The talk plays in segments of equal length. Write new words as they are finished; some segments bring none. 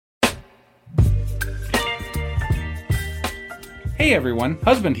Hey everyone,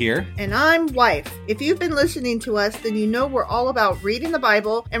 husband here. And I'm wife. If you've been listening to us, then you know we're all about reading the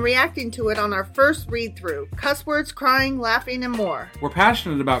Bible and reacting to it on our first read-through. Cuss words, crying, laughing, and more. We're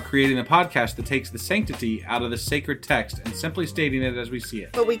passionate about creating a podcast that takes the sanctity out of the sacred text and simply stating it as we see it.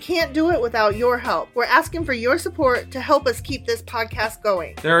 But we can't do it without your help. We're asking for your support to help us keep this podcast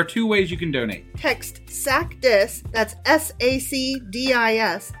going. There are two ways you can donate. Text SACDIS, that's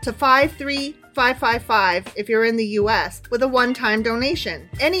SACDIS, to 53555 if you're in the U.S. with a one-time donation.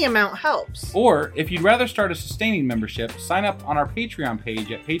 Any amount helps. Or, if you'd rather start a sustaining membership, sign up on our Patreon page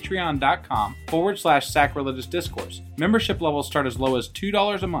at patreon.com/sacrilegious discourse. Membership levels start as low as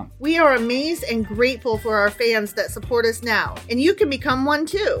 $2 a month. We are amazed and grateful for our fans that support us now, and you can become one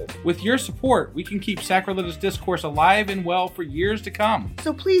too. With your support, we can keep Sacrilegious Discourse alive and well for years to come.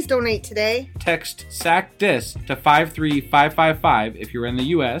 So please donate today. Text SACDIS to 53555 if you're in the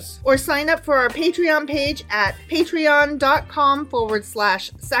U.S. Or sign up for our Patreon page at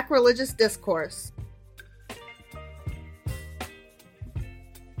patreon.com/sacrilegious discourse.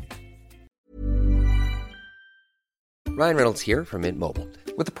 Ryan Reynolds here from Mint Mobile.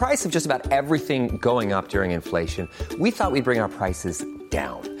 With the price of just about everything going up during inflation, we thought we'd bring our prices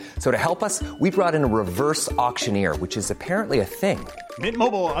down. So to help us, we brought in a reverse auctioneer, which is apparently a thing. Mint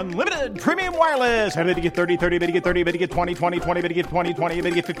Mobile Unlimited Premium Wireless. How to get 30, 30, bit to get 30, bit to get 20, 20, 20, bit to get 20, 20,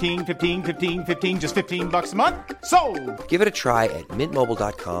 bit to get 15, 15, 15, 15, just $15 a month? Sold! Give it a try at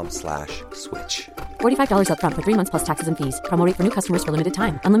mintmobile.com/switch. $45 up front for 3 months plus taxes and fees. Promo rate for new customers for limited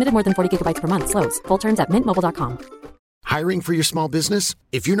time. Unlimited more than 40 gigabytes per month. Slows full terms at mintmobile.com. Hiring for your small business?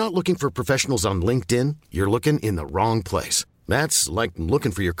 If you're not looking for professionals on LinkedIn, you're looking in the wrong place. That's like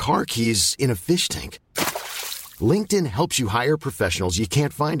looking for your car keys in a fish tank. LinkedIn helps you hire professionals you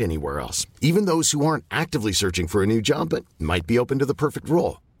can't find anywhere else, even those who aren't actively searching for a new job but might be open to the perfect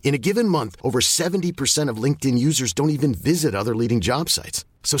role. In a given month, over 70% of LinkedIn users don't even visit other leading job sites.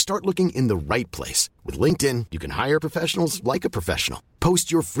 So start looking in the right place. With LinkedIn, you can hire professionals like a professional.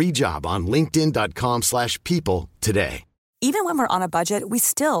 Post your free job on linkedin.com/people today. Even when we're on a budget, we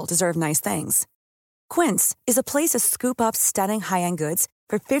still deserve nice things. Quince is a place to scoop up stunning high-end goods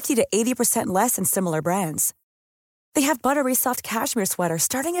for 50 to 80% less than similar brands. They have buttery soft cashmere sweaters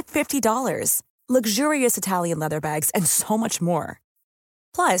starting at $50, luxurious Italian leather bags, and so much more.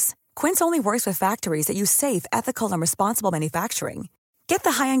 Plus, Quince only works with factories that use safe, ethical, and responsible manufacturing. Get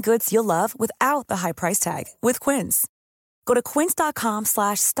the high-end goods you'll love without the high price tag with Quince. Go to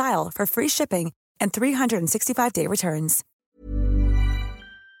quince.com/style for free shipping and 365-day returns.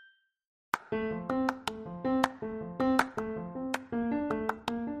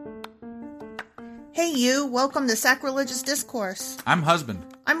 Hey you, welcome to Sacrilegious Discourse. I'm husband.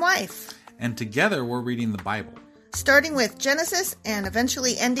 I'm wife. And together we're reading the Bible. Starting with Genesis and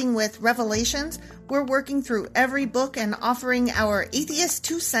eventually ending with Revelations, we're working through every book and offering our atheist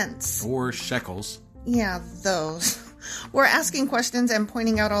 2 cents. Or shekels. Yeah, those. We're asking questions and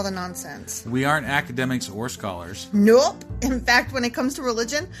pointing out all the nonsense. We aren't academics or scholars. Nope. In fact, when it comes to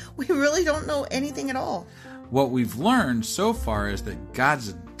religion, we really don't know anything at all. What we've learned so far is that God's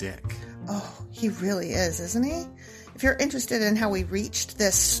a dick. Oh, he really is, isn't he? If you're interested in how we reached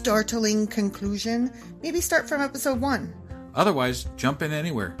this startling conclusion, maybe start from episode 1. Otherwise, jump in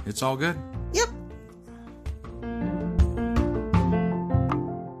anywhere. It's all good. Yep.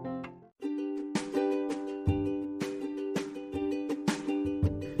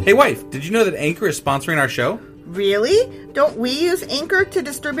 Hey wife, did you know that Anchor is sponsoring our show? Really? Don't we use Anchor to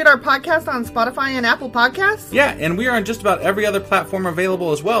distribute our podcast on Spotify and Apple Podcasts? Yeah, and we are on just about every other platform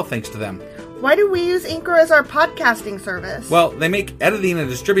available as well, thanks to them. Why do we use Anchor as our podcasting service? Well, they make editing and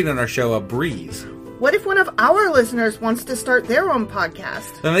distributing our show a breeze. What if one of our listeners wants to start their own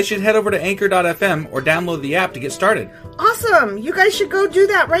podcast? Then they should head over to anchor.fm or download the app to get started. Awesome! You guys should go do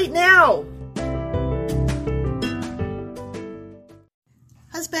that right now!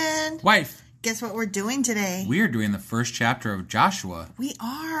 Husband! Wife! Guess what we're doing today? We are doing the first chapter of Joshua. We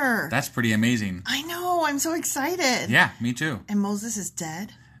are! That's pretty amazing. I know, I'm so excited. Yeah, me too. And Moses is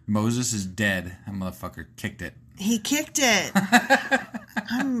dead? Moses is dead. That motherfucker kicked it. He kicked it.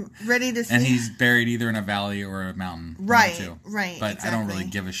 I'm ready to see. And he's buried either in a valley or a mountain. Right, right. But exactly. I don't really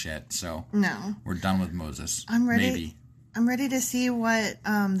give a shit, so no, we're done with Moses. I'm ready. Maybe. I'm ready to see what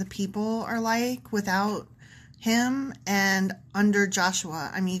the people are like without him and under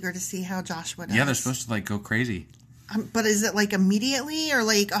Joshua. I'm eager to see how Joshua does. Yeah, they're supposed to go crazy. But is it immediately or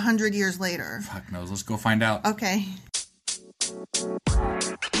 100 years later? Fuck knows. Let's go find out. Okay.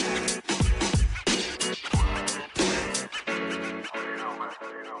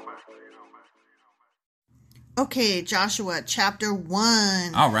 Okay, Joshua, chapter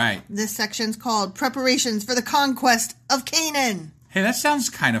 1. All right. This section's called Preparations for the Conquest of Canaan. Hey, that sounds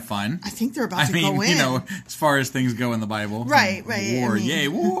kind of fun. I think they're about to go in. You know, as far as things go in the Bible. Right. War, yay,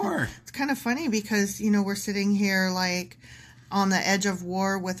 war. It's kind of funny because, you know, we're sitting here like on the edge of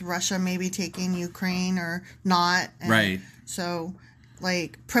war with Russia maybe taking Ukraine or not. And right. So,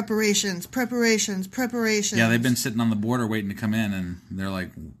 like, preparations. Yeah, they've been sitting on the border waiting to come in, and they're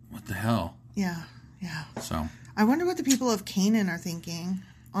like, what the hell? Yeah. So I wonder what the people of Canaan are thinking,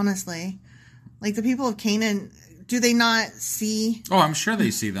 honestly. Like, the people of Canaan, do they not see? Oh, I'm sure they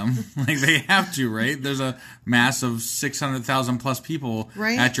see them. Like, they have to, right? There's a mass of 600,000 plus people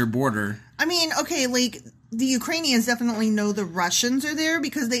at your border. I mean, okay, like, the Ukrainians definitely know the Russians are there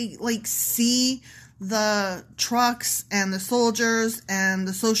because they, like, see the trucks and the soldiers and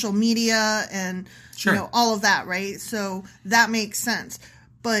the social media and, you know, all of that, right? So that makes sense.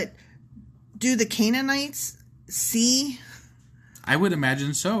 But do the Canaanites see? I would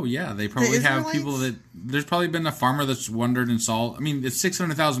imagine so, yeah. They probably have people that... There's probably been a farmer that's wondered and saw... I mean, it's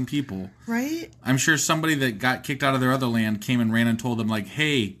 600,000 people. Right? I'm sure somebody that got kicked out of their other land came and ran and told them, like,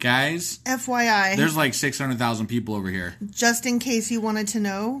 hey, guys... FYI. There's like 600,000 people over here. Just in case you wanted to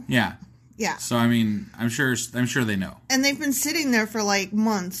know. Yeah. Yeah. So, I mean, I'm sure they know. And they've been sitting there for, like,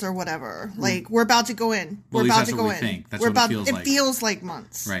 months or whatever. Like, we're about to go in. Well, we're about to that's go what we in. think. That's what it feels like. It feels like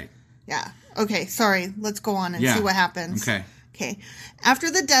months. Right. Yeah. Okay, sorry. Let's go on and see what happens. Okay. After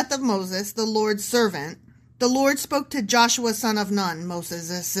the death of Moses, the Lord's servant, the Lord spoke to Joshua, son of Nun,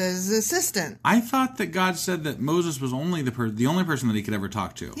 Moses' assistant. I thought that God said that Moses was only the only person that he could ever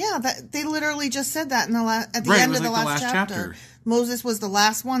talk to. Yeah, they literally just said that at the end of the last chapter. Moses was the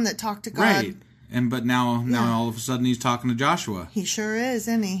last one that talked to God. Right. But now all of a sudden he's talking to Joshua. He sure is,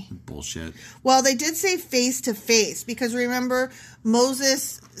 isn't he? Bullshit. Well, they did say face to face because remember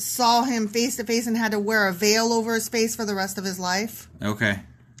Moses saw him face to face and had to wear a veil over his face for the rest of his life. Okay.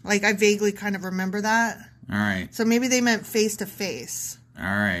 Like I vaguely kind of remember that. All right. So maybe they meant face to face. All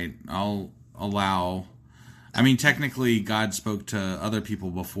right. I'll allow. I mean, technically, God spoke to other people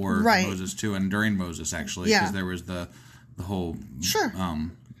before Moses too, and during Moses actually, because there was the whole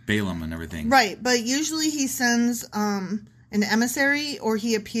Balaam and everything. Right, but usually he sends an emissary or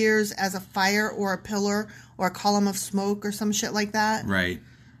he appears as a fire or a pillar or a column of smoke or some shit like that. Right.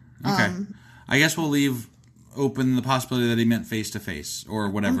 Okay. I guess we'll leave open the possibility that he meant face to face or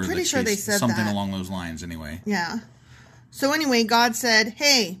whatever. I'm pretty sure they said something that. along those lines anyway. Yeah. So anyway, God said,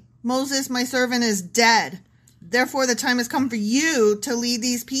 "Hey, Moses, my servant, is dead. Therefore, the time has come for you to lead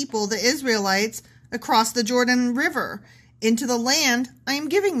these people, the Israelites, across the Jordan River into the land I am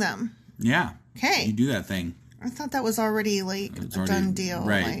giving them." Yeah. Okay. You do that thing. I thought that was already like a done deal.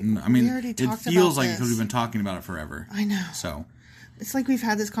 Right. Like, I mean, it feels like because we've been talking about it forever. I know. So. It's like we've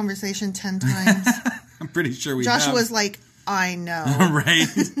had this conversation 10 times. I'm pretty sure we have. Joshua's like, I know. Right.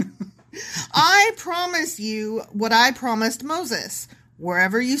 I promise you what I promised Moses.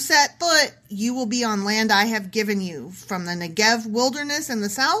 Wherever you set foot, you will be on land I have given you, from the Negev wilderness in the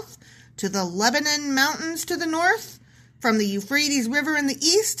south to the Lebanon mountains to the north, from the Euphrates River in the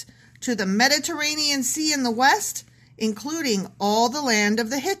east to the Mediterranean Sea in the west, including all the land of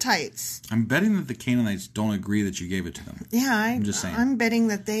the Hittites. I'm betting that the Canaanites don't agree that you gave it to them. Yeah, I'm just saying. I'm betting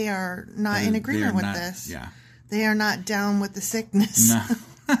that they are not in agreement with this. Yeah. They are not down with the sickness. No.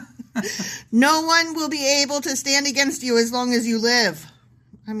 No one will be able to stand against you as long as you live.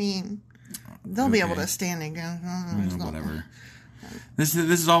 I mean, they'll be able to stand against. Whatever. This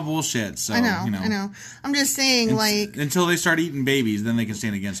is all bullshit. So I know. I'm just saying, like, until they start eating babies, then they can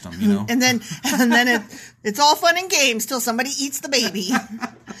stand against them. You know. And then it's all fun and games till somebody eats the baby.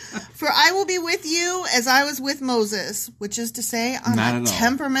 For I will be with you as I was with Moses, which is to say, I'm a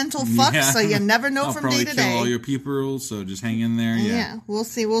temperamental fuck, so you never know from day to day. I'll probably kill all your people, so just hang in there. Yeah, we'll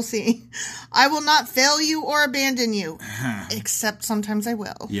see. I will not fail you or abandon you, except sometimes I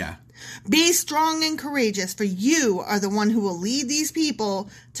will. Yeah. Be strong and courageous, for you are the one who will lead these people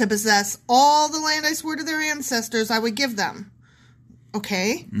to possess all the land I swore to their ancestors I would give them.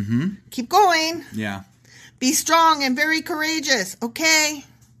 Okay? Mm-hmm. Keep going. Yeah. Be strong and very courageous. Okay?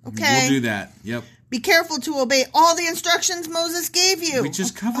 We'll do that. Yep. Be careful to obey all the instructions Moses gave you. We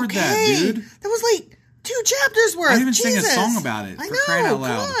just covered that, dude. That was like 2 chapters worth. I even sang a song about it. I know. Crying out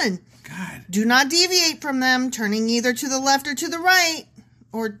loud. Come on. God. Do not deviate from them, turning either to the left or to the right.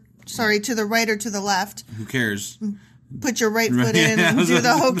 To the right or to the left. Who cares? Put your right foot in and do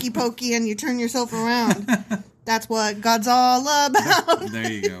the hokey pokey and you turn yourself around. That's what God's all about. There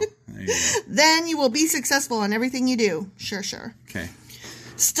you go. Then you will be successful in everything you do. Sure. Okay.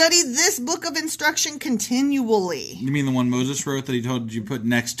 Study this book of instruction continually. You mean the one Moses wrote that he told you put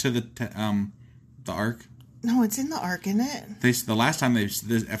next to the ark? No, it's in the ark, isn't it? The last time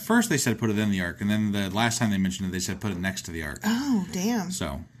at first they said put it in the ark, and then the last time they mentioned it, they said put it next to the ark. Oh, damn.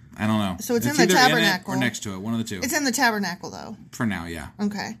 So I don't know. So it's in the tabernacle or next to it, one of the two. It's in the tabernacle, though. For now, yeah.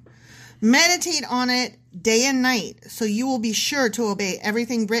 Okay. Meditate on it day and night, so you will be sure to obey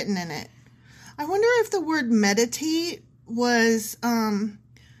everything written in it. I wonder if the word meditate was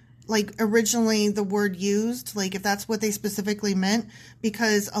like originally the word used, like if that's what they specifically meant,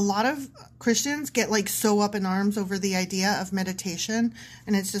 because a lot of Christians get like so up in arms over the idea of meditation,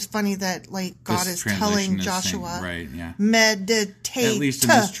 and it's just funny that like God is telling Joshua, right, yeah, meditate. At least in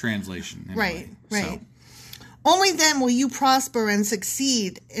this translation, anyway. Right. Only then will you prosper and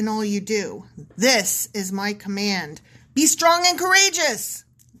succeed in all you do. This is my command. Be strong and courageous.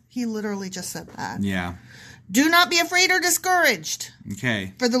 He literally just said that. Yeah. Do not be afraid or discouraged.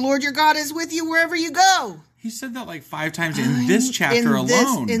 Okay. For the Lord your God is with you wherever you go. He said that like 5 times in this chapter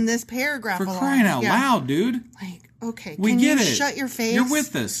alone. In this paragraph alone. For crying out loud, dude. Like, okay. We get it. Shut your face. You're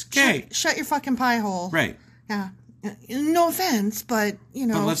with us. Okay. Shut your fucking pie hole. Right. Yeah. No offense, but, you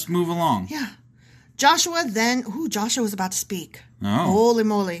know. But let's move along. Yeah. Joshua was about to speak. Oh. Holy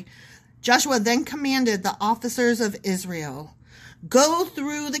moly. Joshua then commanded the officers of Israel, go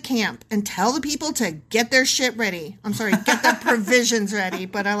through the camp and tell the people to get their shit ready. I'm sorry, get their provisions ready,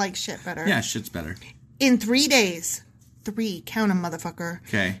 but I like shit better. Yeah, shit's better. In 3 days, 3, count 'em, motherfucker.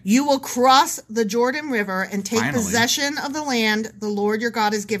 Okay. You will cross the Jordan River and take possession of the land the Lord your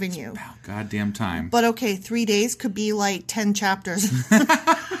God is giving you. About goddamn time. But okay, 3 days could be like 10 chapters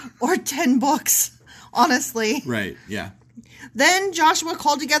or 10 books, honestly. Right, yeah. Then Joshua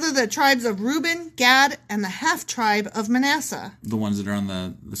called together the tribes of Reuben, Gad, and the half-tribe of Manasseh. The ones that are on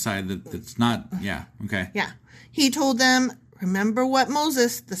the side that's not, yeah, okay. Yeah. He told them, remember what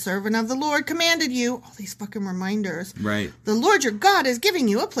Moses, the servant of the Lord, commanded you. All these fucking reminders. Right. The Lord your God is giving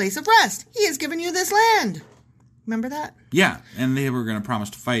you a place of rest. He has given you this land. Remember that? Yeah, and they were going to promise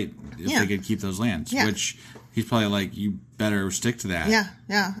to fight if they could keep those lands, which he's probably like, you better stick to that.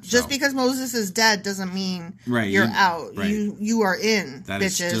 Yeah. So. Just because Moses is dead doesn't mean you're out. Right. You are in, That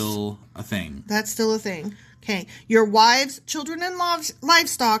bitches. is still a thing. That's still a thing. Okay. Your wives, children, and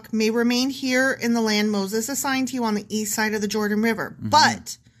livestock may remain here in the land Moses assigned to you on the east side of the Jordan River. Mm-hmm.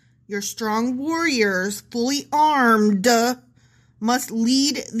 But your strong warriors, fully armed, must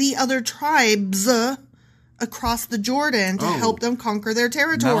lead the other tribes across the Jordan to help them conquer their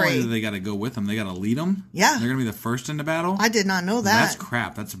territory. Not only do they got to go with them, they got to lead them. Yeah. They're going to be the first into battle. I did not know that. That's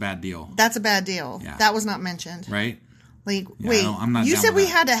crap. That's a bad deal. That's a bad deal. Yeah. That was not mentioned. Right? Like, wait, I'm not you said we that.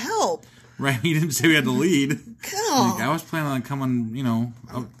 had to help. Right, he didn't say we had to lead. Like, I was planning on coming,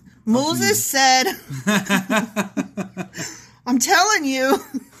 up Moses said, I'm telling you.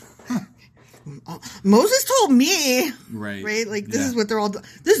 Moses told me. Right. Like, this is what they're all doing.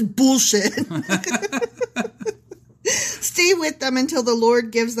 This is bullshit. Stay with them until the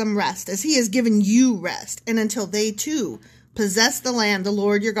Lord gives them rest, as he has given you rest, and until they, too, possess the land the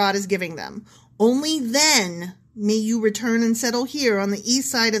Lord your God is giving them. Only then may you return and settle here on the east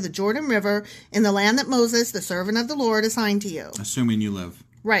side of the Jordan River in the land that Moses, the servant of the Lord, assigned to you. Assuming you live.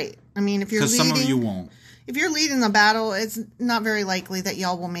 Right. I mean, if you're leading... Because some of you won't. If you're leading the battle, it's not very likely that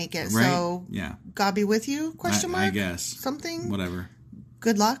y'all will make it. Right? So, yeah. God be with you? Question mark? I guess. Something? Whatever.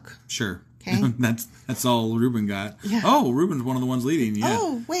 Good luck? Sure. Okay. That's all Reuben got. Yeah. Oh, Reuben's one of the ones leading. Yeah.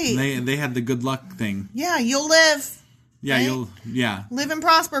 Oh, wait. They had the good luck thing. Yeah, you'll live. Yeah, right? Live and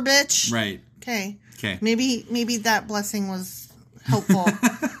prosper, bitch. Right. Okay. Okay. Maybe that blessing was helpful.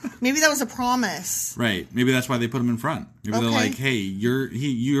 Maybe that was a promise. Right. Maybe that's why they put him in front. Maybe they're like, hey,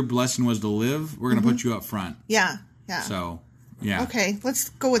 your blessing was to live. We're going to put you up front. Yeah. So, yeah. Okay, let's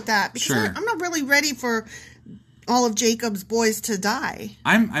go with that. Because sure. I'm not really ready for all of Jacob's boys to die.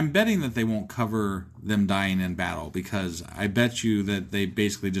 I'm betting that they won't cover them dying in battle, because I bet you that they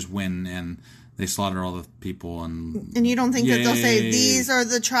basically just win and they slaughter all the people. And you don't think that they'll say, these are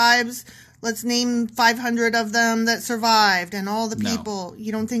the tribes, let's name 500 of them that survived and all the people. No.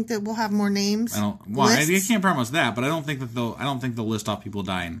 You don't think that we'll have more names? I can't promise that, but I don't think they'll list off people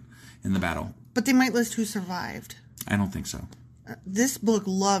dying in the battle. But they might list who survived. I don't think so. This book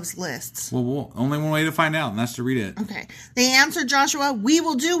loves lists. Well, only one way to find out, and that's to read it. Okay. They answered Joshua, we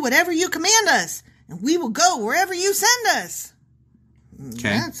will do whatever you command us, and we will go wherever you send us.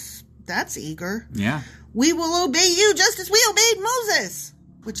 Okay. That's eager. Yeah. We will obey you just as we obeyed Moses,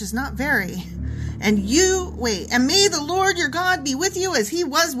 which is not very. And may the Lord your God be with you as he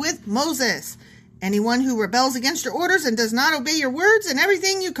was with Moses. Anyone who rebels against your orders and does not obey your words and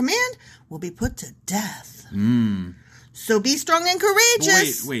everything you command will be put to death. So be strong and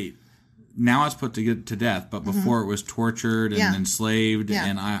courageous. Wait. now it's put to death, but before it was tortured and enslaved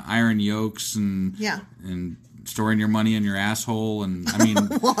and iron yokes and storing your money in your asshole. And I mean,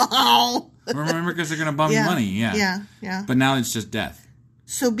 wow. Remember, because they're going to bum your money. Yeah. But now it's just death.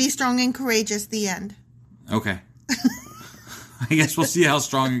 So be strong and courageous, the end. Okay. I guess we'll see how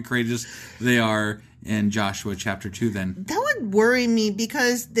strong and courageous they are in Joshua chapter 2 then. That would worry me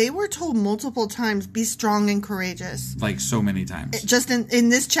because they were told multiple times, be strong and courageous. Like so many times. Just in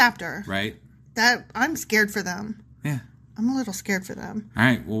this chapter. Right. That I'm scared for them. Yeah. I'm a little scared for them. All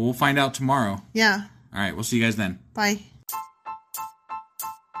right. Well, we'll find out tomorrow. Yeah. All right. We'll see you guys then. Bye.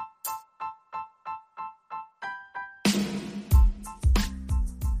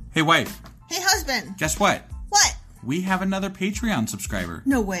 Hey, wife. Hey, husband. Guess what? What? We have another Patreon subscriber.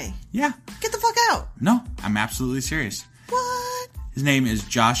 No way. Yeah. Get the fuck out. No, I'm absolutely serious. What? His name is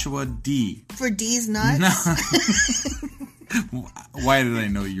Joshua D. For D's nuts? No. Why did I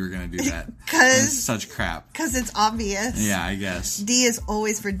know you were going to do that? Because such crap. Because it's obvious. Yeah, I guess. D is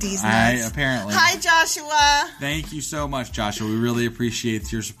always for D's nuts. Apparently. Hi, Joshua. Thank you so much, Joshua. We really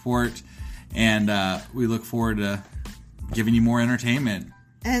appreciate your support, and we look forward to giving you more entertainment.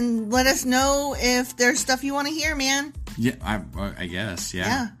 And let us know if there's stuff you want to hear, man. Yeah, I guess,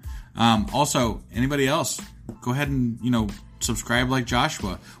 yeah. Also, anybody else, go ahead and, subscribe like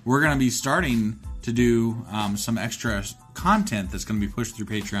Joshua. We're going to be starting to do some extra content that's going to be pushed through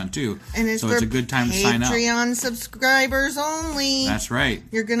Patreon, too. And it's a good time to sign up. Patreon subscribers only. That's right.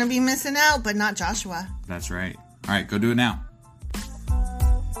 You're going to be missing out, but not Joshua. That's right. All right, go do it now.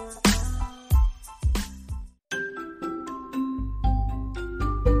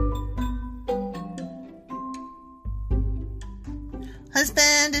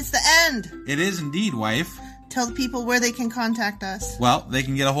 Husband, it's the end. It is indeed, wife. Tell the people where they can contact us. Well, they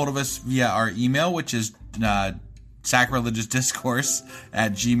can get a hold of us via our email, which is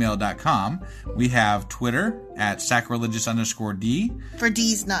sacrilegiousdiscourse@gmail.com. We have Twitter at sacrilegious_D. For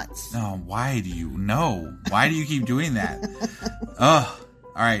D's nuts. Oh, why do you know? Why do you keep doing that? Ugh.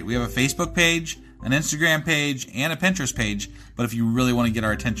 All right, we have a Facebook page, an Instagram page, and a Pinterest page. But if you really want to get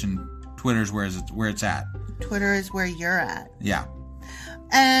our attention, Twitter's where it's at. Twitter is where you're at. Yeah.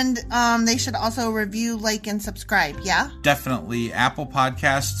 And they should also review, like, and subscribe, yeah? Definitely. Apple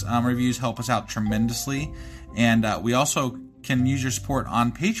Podcasts reviews help us out tremendously. And we also can use your support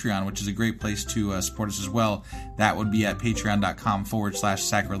on Patreon, which is a great place to support us as well. That would be at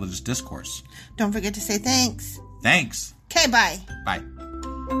patreon.com/sacrilegiousdiscourse. Don't forget to say thanks. Thanks. Okay, bye. Bye.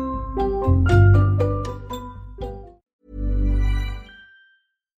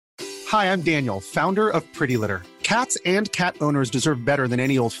 Hi, I'm Daniel, founder of Pretty Litter. Cats and cat owners deserve better than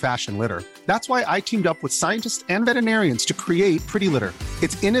any old-fashioned litter. That's why I teamed up with scientists and veterinarians to create Pretty Litter.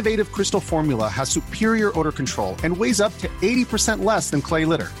 Its innovative crystal formula has superior odor control and weighs up to 80% less than clay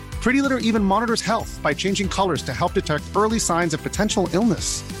litter. Pretty Litter even monitors health by changing colors to help detect early signs of potential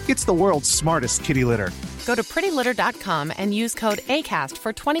illness. It's the world's smartest kitty litter. Go to prettylitter.com and use code ACAST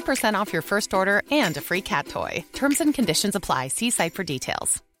for 20% off your first order and a free cat toy. Terms and conditions apply. See site for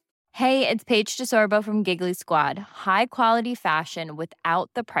details. Hey, it's Paige DeSorbo from Giggly Squad. High quality fashion without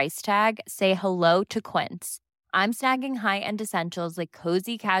the price tag. Say hello to Quince. I'm snagging high-end essentials like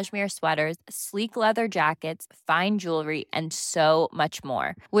cozy cashmere sweaters, sleek leather jackets, fine jewelry, and so much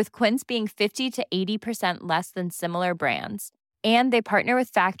more. With Quince being 50 to 80% less than similar brands. And they partner with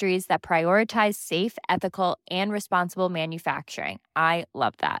factories that prioritize safe, ethical, and responsible manufacturing. I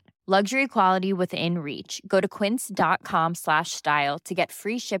love that. Luxury quality within reach. Go to quince.com/style to get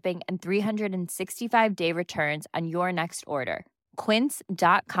free shipping and 365-day returns on your next order.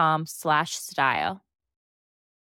 Quince.com/style.